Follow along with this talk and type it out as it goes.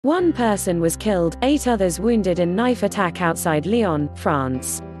One person was killed, 8 others wounded in knife attack outside Lyon,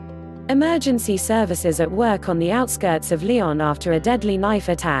 France. Emergency services at work on the outskirts of Lyon after a deadly knife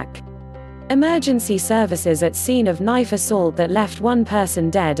attack. Emergency services at scene of knife assault that left 1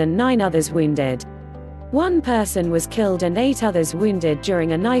 person dead and 9 others wounded. 1 person was killed and 8 others wounded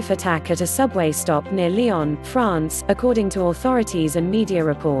during a knife attack at a subway stop near Lyon, France, according to authorities and media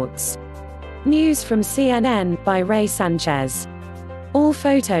reports. News from CNN, by Ray Sanchez. All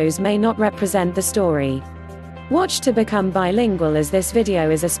photos may not represent the story. Watch to become bilingual, as this video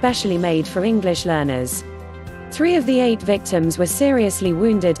is especially made for English learners. 3 of the 8 victims were seriously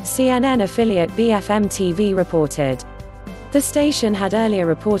wounded, CNN affiliate BFM TV reported. The station had earlier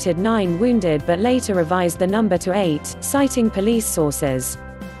reported 9 wounded but later revised the number to 8, citing police sources.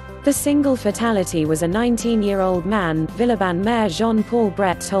 The single fatality was a 19-year-old man, Villeurbanne Mayor Jean-Paul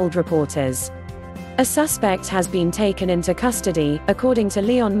Bret told reporters. A suspect has been taken into custody, according to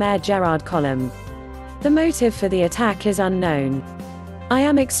Lyon Mayor Gerard Collomb. The motive for the attack is unknown. I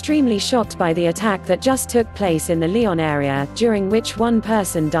am extremely shocked by the attack that just took place in the Lyon area, during which 1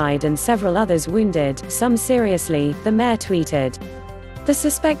 person died and several others wounded, some seriously, the mayor tweeted. The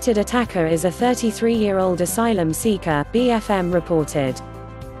suspected attacker is a 33-year-old asylum seeker, BFM reported.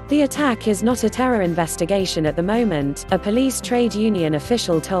 The attack is not a terror investigation at the moment, a police trade union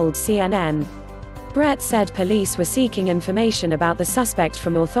official told CNN. Bret said police were seeking information about the suspect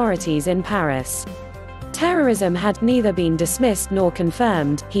from authorities in Paris. Terrorism had neither been dismissed nor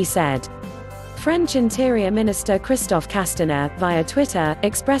confirmed, he said. French Interior Minister Christophe Castaner, via Twitter,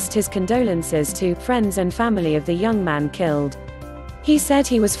 expressed his condolences to friends and family of the young man killed. He said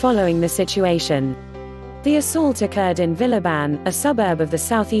he was following the situation. The assault occurred in Villeurbanne, a suburb of the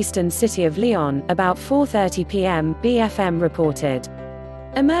southeastern city of Lyon, about 4:30 p.m., BFM reported.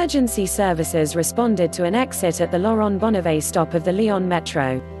 Emergency services responded to an exit at the Laurent Bonnevet stop of the Lyon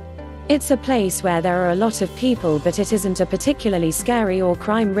Metro. It's a place where there are a lot of people, but it isn't a particularly scary or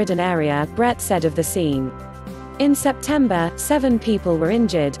crime-ridden area, Bret said of the scene. In September, 7 people were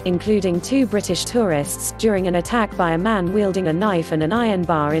injured, including 2 British tourists, during an attack by a man wielding a knife and an iron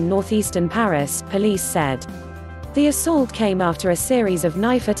bar in northeastern Paris, police said. The assault came after a series of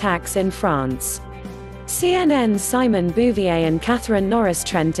knife attacks in France. CNN's Simon Bouvier and Catherine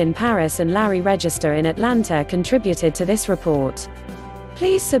Norris-Trent in Paris and Larry Register in Atlanta contributed to this report.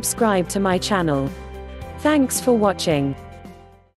 Please subscribe to my channel. Thanks for watching.